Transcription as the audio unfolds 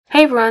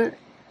Hey everyone,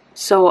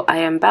 so I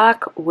am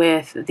back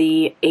with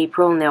the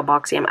April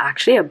Nailboxy. I'm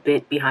actually a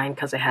bit behind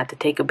because I had to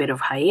take a bit of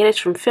hiatus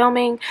from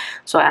filming,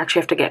 so I actually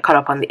have to get caught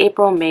up on the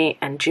April, May,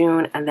 and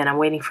June, and then I'm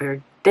waiting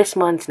for this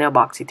month's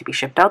Nailboxy to be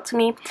shipped out to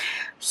me.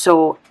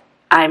 So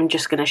I'm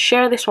just going to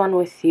share this one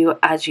with you.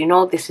 As you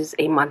know, this is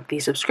a monthly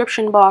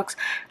subscription box,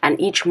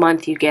 and each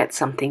month you get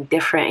something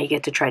different and you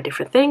get to try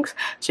different things.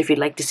 So if you'd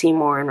like to see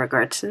more in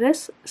regards to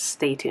this,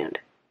 stay tuned.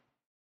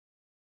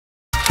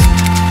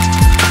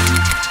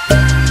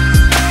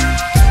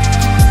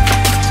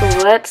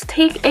 Let's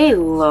take a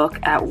look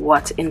at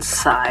what's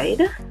inside.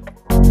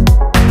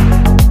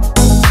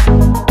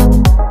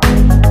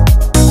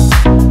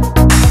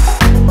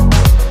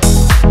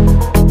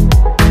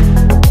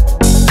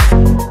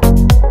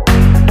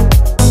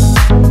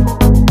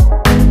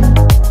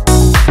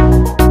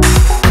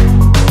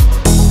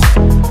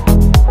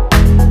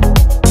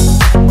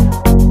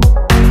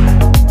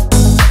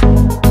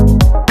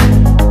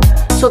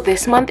 So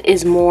this month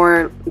is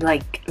more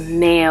like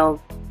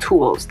nail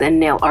tools than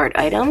nail art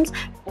items,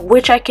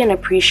 which I can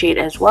appreciate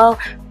as well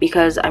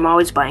because I'm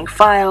always buying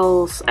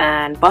files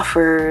and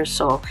buffers,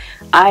 so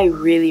I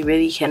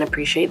really can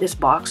appreciate this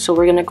box. So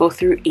we're gonna go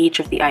through each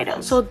of the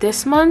items. So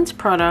this month's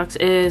product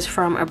is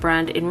from a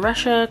brand in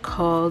Russia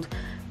called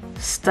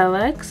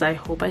Staleks. I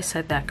hope I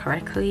said that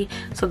correctly.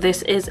 So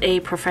this is a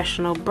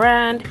professional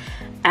brand,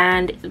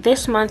 and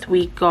this month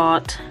we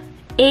got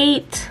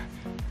 8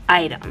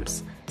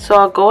 items. So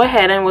I'll go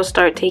ahead and we'll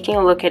start taking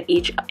a look at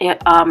each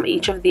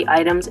of the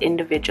items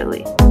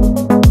individually.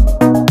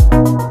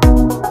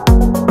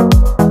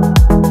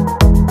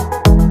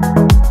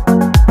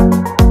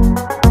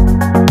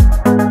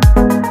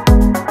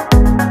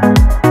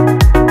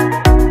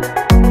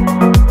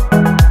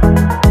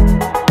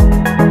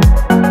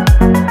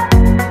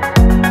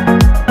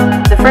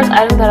 The first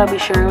item that I'll be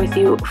sharing with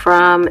you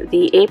from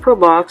the April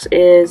box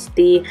is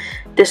the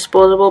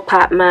Disposable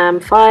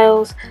Papmam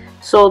files.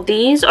 So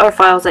these are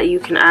files that you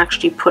can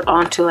actually put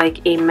onto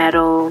like a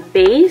metal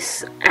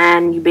base,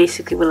 and you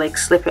basically would like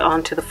slip it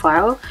onto the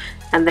file,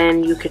 and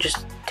then you could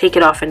just take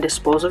it off and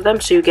dispose of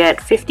them. So you get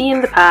 50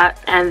 in the pack,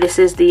 and this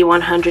is the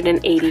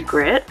 180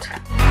 grit.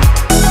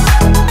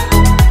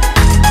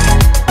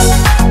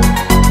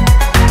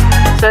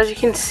 So as you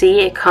can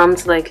see, it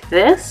comes like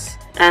this,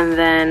 and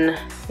then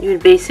you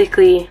would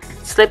basically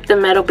slip the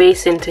metal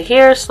base into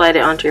here, slide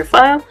it onto your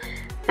file,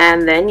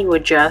 and then you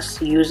would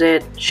just use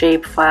it,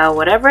 shape, file,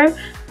 whatever,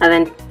 and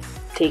then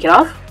take it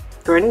off,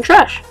 throw it in the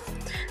trash.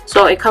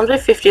 So it comes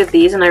with 50 of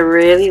these, and I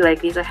really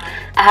like these. I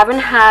haven't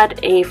had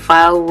a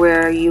file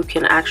where you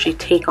can actually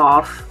take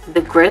off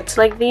the grits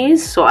like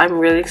these, so I'm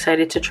really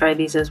excited to try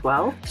these as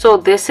well. So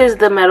this is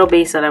the metal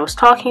base that I was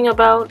talking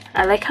about.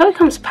 I like how it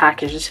comes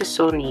packaged. This is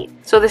so neat.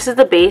 So this is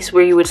the base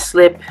where you would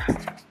slip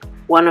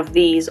one of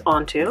these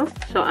onto.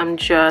 So I'm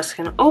just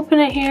gonna open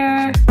it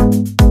here.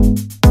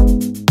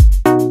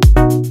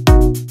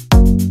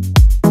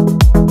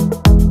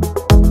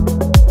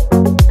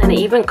 It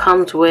even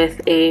comes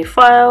with a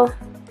file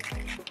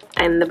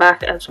in the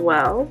back as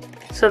well.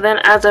 So then,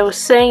 as I was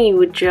saying, you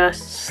would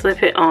just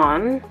slip it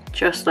on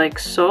just like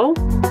so.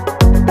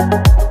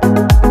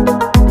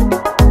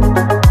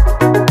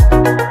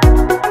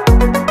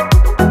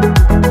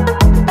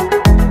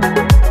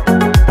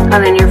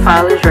 And then your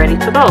file is ready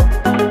to go.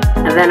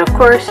 And then of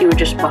course you would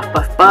just buff,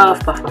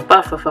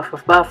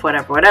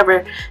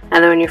 whatever.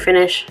 And then when you're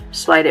finished,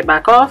 slide it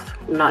back off.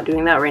 I'm not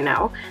doing that right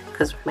now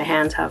because my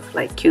hands have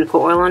like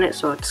cuticle oil on it,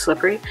 so it's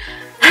slippery.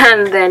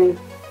 And then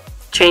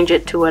change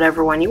it to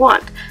whatever one you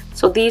want.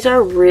 So these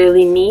are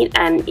really neat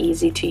and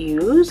easy to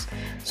use.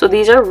 So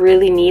these are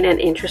really neat and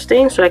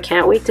interesting. So I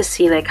can't wait to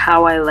see like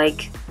how I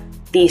like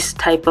these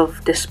type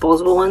of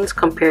disposable ones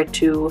compared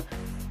to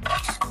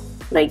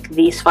like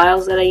these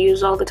files that I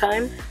use all the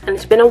time. And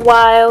it's been a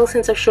while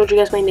since I've showed you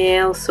guys my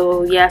nails,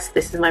 so yes,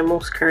 this is my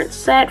most current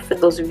set for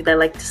those of you that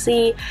like to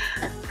see,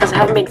 because I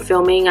haven't been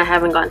filming, I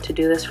haven't gotten to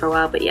do this for a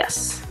while. But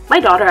yes,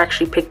 my daughter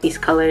actually picked these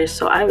colors,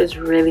 so I was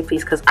really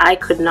pleased because I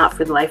could not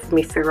for the life of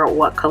me figure out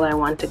what color I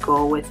wanted to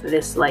go with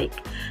this like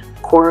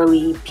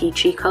corally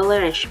peachy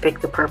color, and she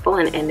picked the purple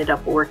and ended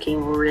up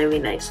working really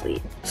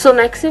nicely. So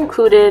next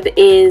included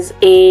is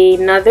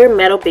another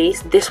metal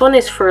base. This one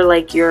is for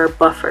like your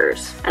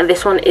buffers, and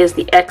this one is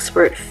the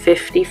Expert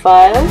 50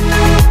 file.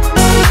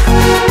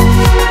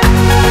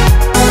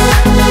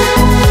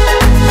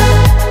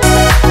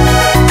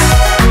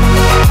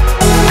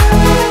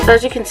 So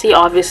as you can see,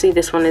 obviously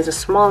this one is a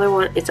smaller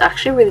one. It's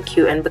actually really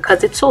cute, and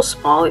because it's so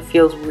small, it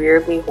feels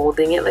weird me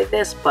holding it like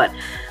this, but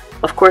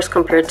of course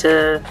compared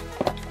to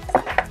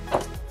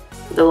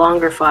the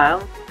longer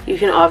file, you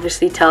can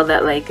obviously tell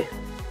that like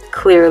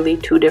clearly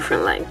 2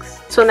 different lengths.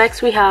 So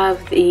next we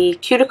have the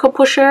Cuticle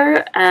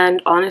Pusher,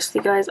 and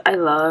honestly guys, I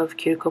love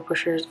cuticle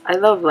pushers. I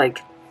love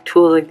like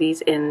tools like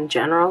these in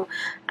general,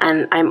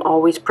 and I'm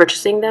always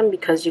purchasing them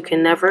because you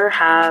can never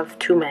have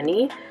too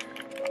many.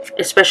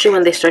 especially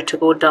when they start to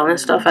go dull and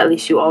stuff, at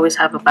least you always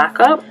have a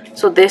backup.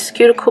 So this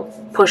Cuticle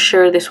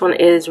Pusher, this one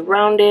is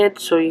rounded,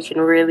 so you can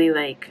really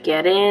like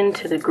get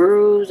into the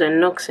grooves and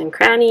nooks and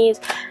crannies.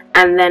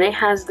 And then it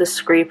has the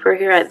scraper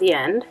here at the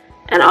end.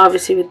 And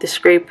obviously with the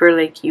scraper,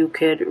 like, you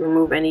could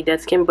remove any dead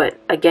skin, but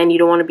again, you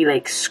don't want to be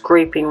like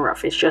scraping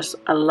rough. It's just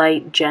a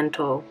light,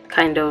 gentle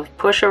kind of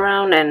push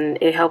around, and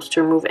it helps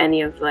to remove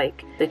any of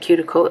like the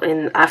cuticle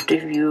in after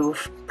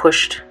you've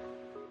pushed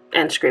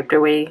and scraped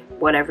away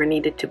whatever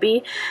needed to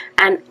be.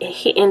 And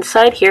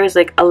inside here is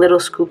like a little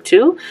scoop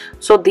too.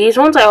 So these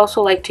ones I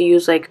also like to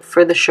use like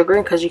for the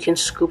sugaring, because you can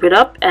scoop it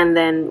up, and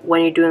then when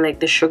you're doing like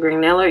the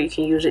sugaring nail art, you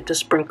can use it to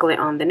sprinkle it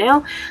on the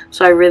nail.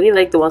 So I really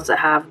like the ones that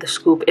have the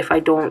scoop if I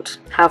don't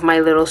have my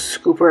little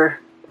scooper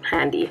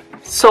handy.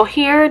 So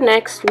here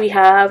next we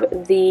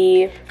have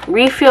the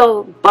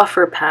refill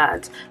buffer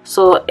pads.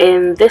 So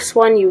in this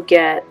one you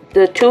get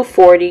the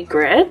 240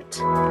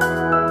 grit.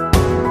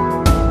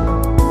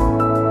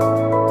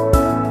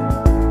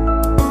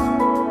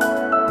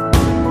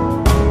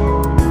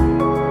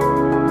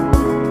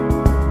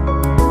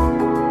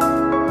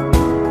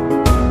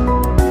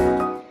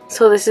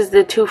 So this is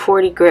the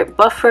 240 grit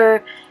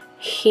buffer.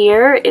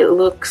 Here it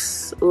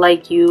looks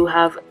like you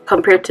have,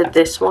 compared to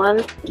this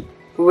one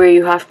where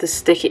you have to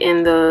stick it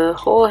in the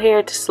hole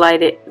here to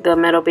slide it, the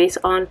metal base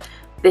on,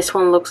 this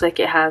one looks like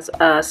it has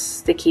a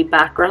sticky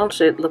background,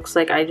 so it looks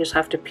like I just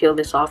have to peel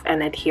this off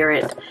and adhere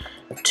it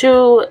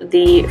to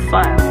the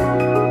file.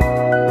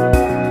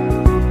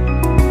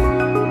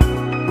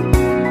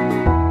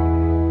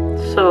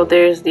 So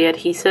there's the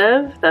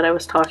adhesive that I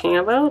was talking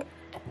about.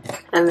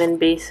 And then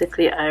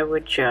basically I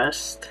would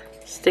just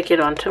stick it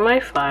onto my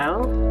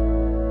file.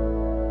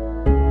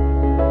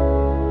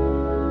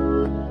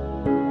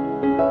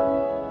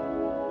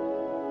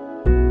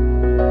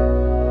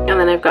 And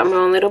then I've got my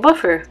own little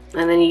buffer.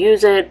 And then you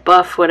use it,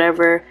 buff,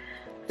 whatever.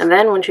 And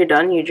then once you're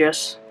done, you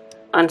just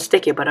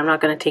unstick it. But I'm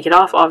not going to take it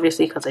off,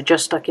 obviously, because I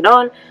just stuck it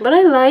on. But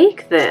I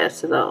like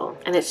this, though.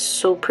 And it's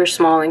super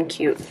small and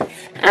cute.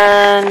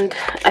 And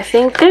I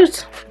think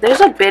there's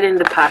a bit in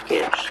the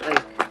package.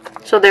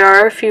 So there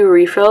are a few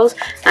refills,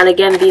 and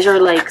again, these are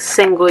like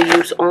single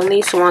use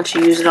only, so once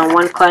you use it on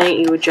one client,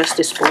 you would just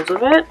dispose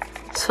of it.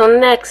 So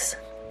next,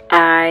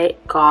 I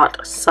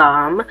got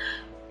some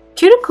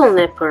cuticle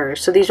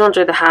nippers. So these ones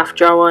are the half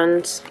jar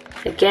ones.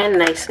 Again,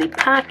 nicely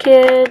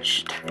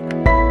packaged.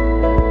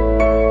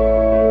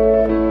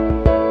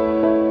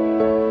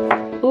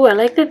 Ooh, I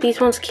like that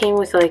these ones came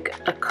with like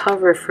a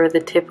cover for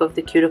the tip of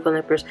the cuticle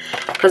nippers,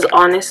 because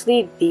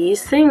honestly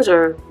these things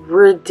are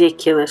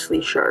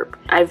ridiculously sharp.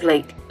 I've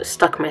like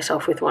stuck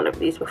myself with one of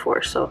these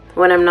before, so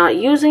when I'm not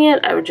using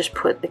it I would just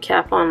put the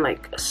cap on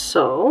like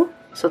so.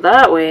 So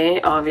that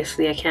way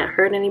obviously I can't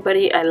hurt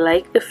anybody. I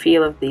like the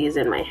feel of these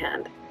in my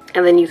hand.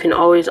 And then you can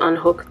always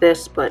unhook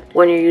this, but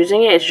when you're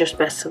using it, it's just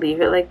best to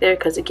leave it like there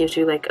because it gives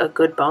you like a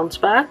good bounce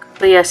back.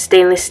 But yeah,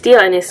 stainless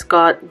steel, and it's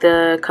got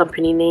the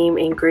company name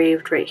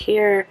engraved right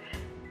here.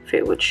 If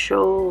it would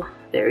show,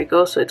 there we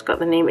go. So it's got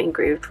the name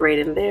engraved right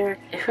in there.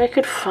 If I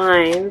could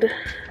find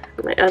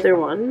my other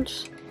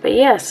ones. But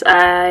yes,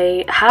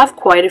 I have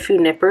quite a few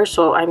nippers,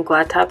 so I'm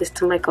glad to have this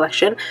to my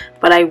collection.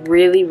 But I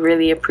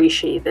really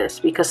appreciate this,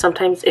 because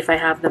sometimes if I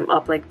have them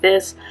up like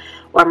this,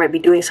 or I might be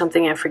doing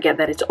something and forget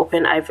that it's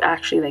open, I've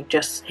actually like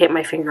just hit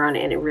my finger on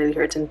it and it really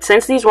hurts. And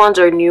since these ones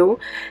are new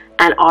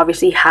and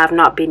obviously have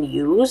not been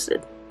used,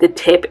 the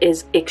tip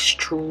is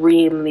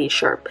extremely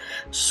sharp.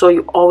 So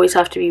you always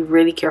have to be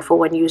really careful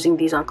when using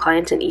these on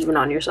clients and even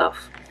on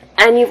yourself.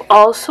 And you've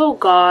also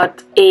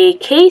got a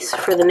case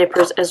for the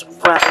nippers as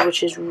well,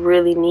 which is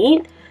really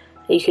neat.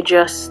 You could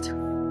just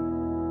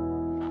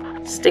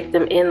stick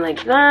them in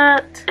like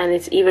that, and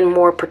it's even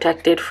more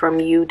protected from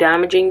you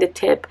damaging the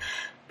tip,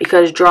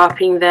 because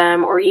dropping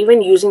them or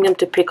even using them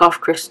to pick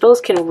off crystals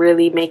can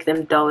really make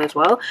them dull as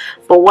well.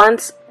 But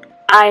once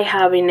I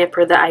have a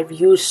nipper that I've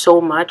used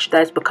so much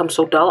that it's become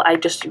so dull, I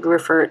just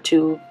prefer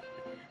to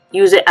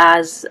use it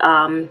as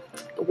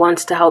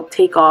ones to help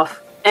take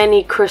off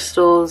any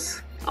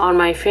crystals on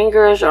my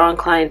fingers or on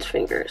clients'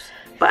 fingers.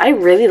 But I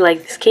really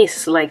like this case.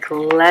 It's like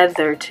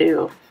leather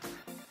too.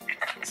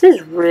 This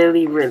is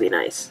really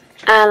nice.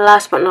 And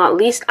last but not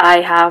least,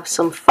 I have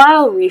some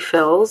file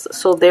refills.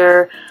 So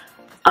they're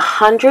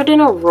 100 in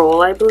a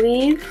roll, I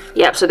believe.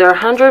 Yep, so there are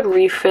 100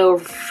 refill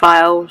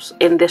files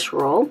in this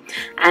roll,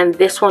 and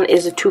this one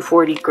is a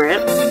 240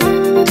 grit.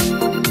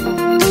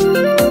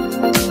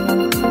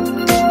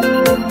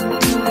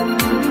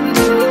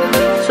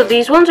 So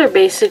these ones are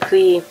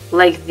basically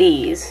like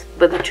these,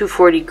 but the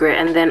 240 grit,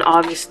 and then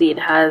obviously it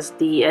has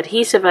the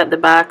adhesive at the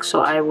back,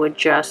 so I would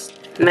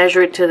just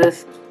measure it to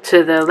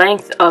the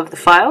length of the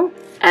file,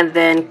 and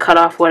then cut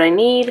off what I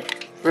need,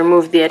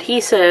 remove the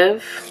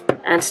adhesive,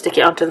 and stick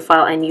it onto the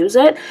file and use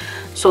it.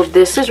 So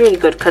this is really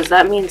good, because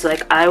that means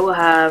like I will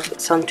have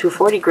some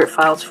 240 grit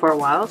files for a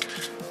while.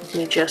 Let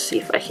me just see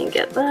if I can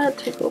get that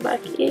to go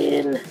back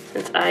in,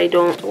 since I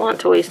don't want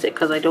to waste it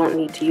because I don't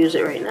need to use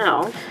it right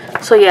now.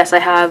 So yes, I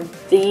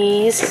have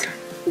these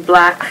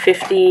black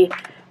 50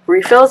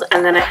 refills,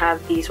 and then I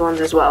have these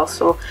ones as well.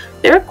 So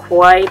there are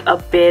quite a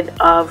bit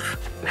of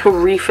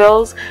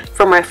refills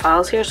for my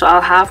files here, so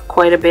I'll have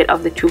quite a bit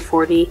of the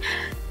 240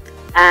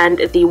 and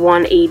the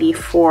 180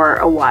 for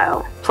a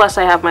while. Plus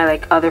I have my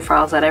like other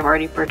files that I've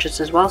already purchased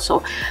as well,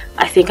 so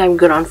I think I'm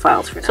good on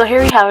files for now. So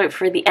here we have it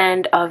for the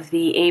end of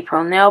the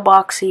April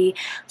Nailboxy.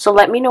 So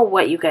let me know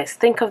what you guys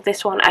think of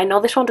this one. I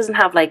know this one doesn't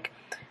have like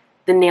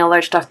the nail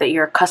art stuff that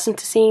you're accustomed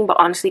to seeing, but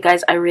honestly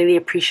guys, I really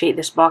appreciate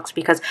this box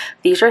because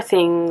these are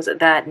things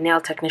that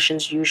nail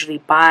technicians usually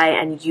buy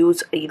and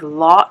use a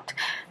lot,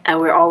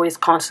 and we're always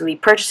constantly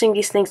purchasing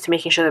these things to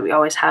making sure that we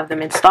always have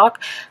them in stock.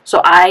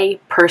 So I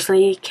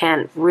personally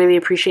can really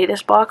appreciate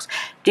this box.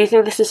 Do you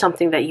think this is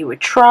something that you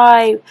would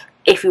try?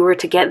 If you were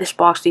to get this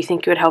box, do you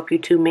think it would help you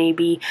to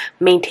maybe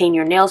maintain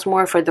your nails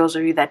more for those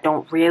of you that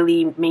don't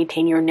really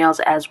maintain your nails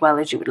as well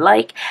as you would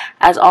like?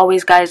 As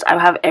always guys, I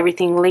have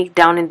everything linked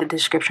down in the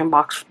description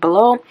box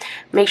below.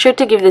 Make sure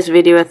to give this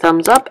video a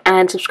thumbs up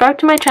and subscribe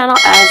to my channel,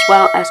 as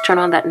well as turn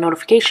on that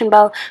notification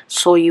bell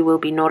so you will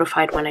be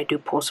notified when I do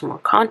post more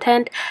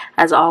content.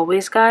 As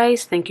always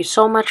guys, thank you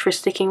so much for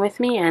sticking with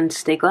me, and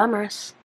stay glamorous.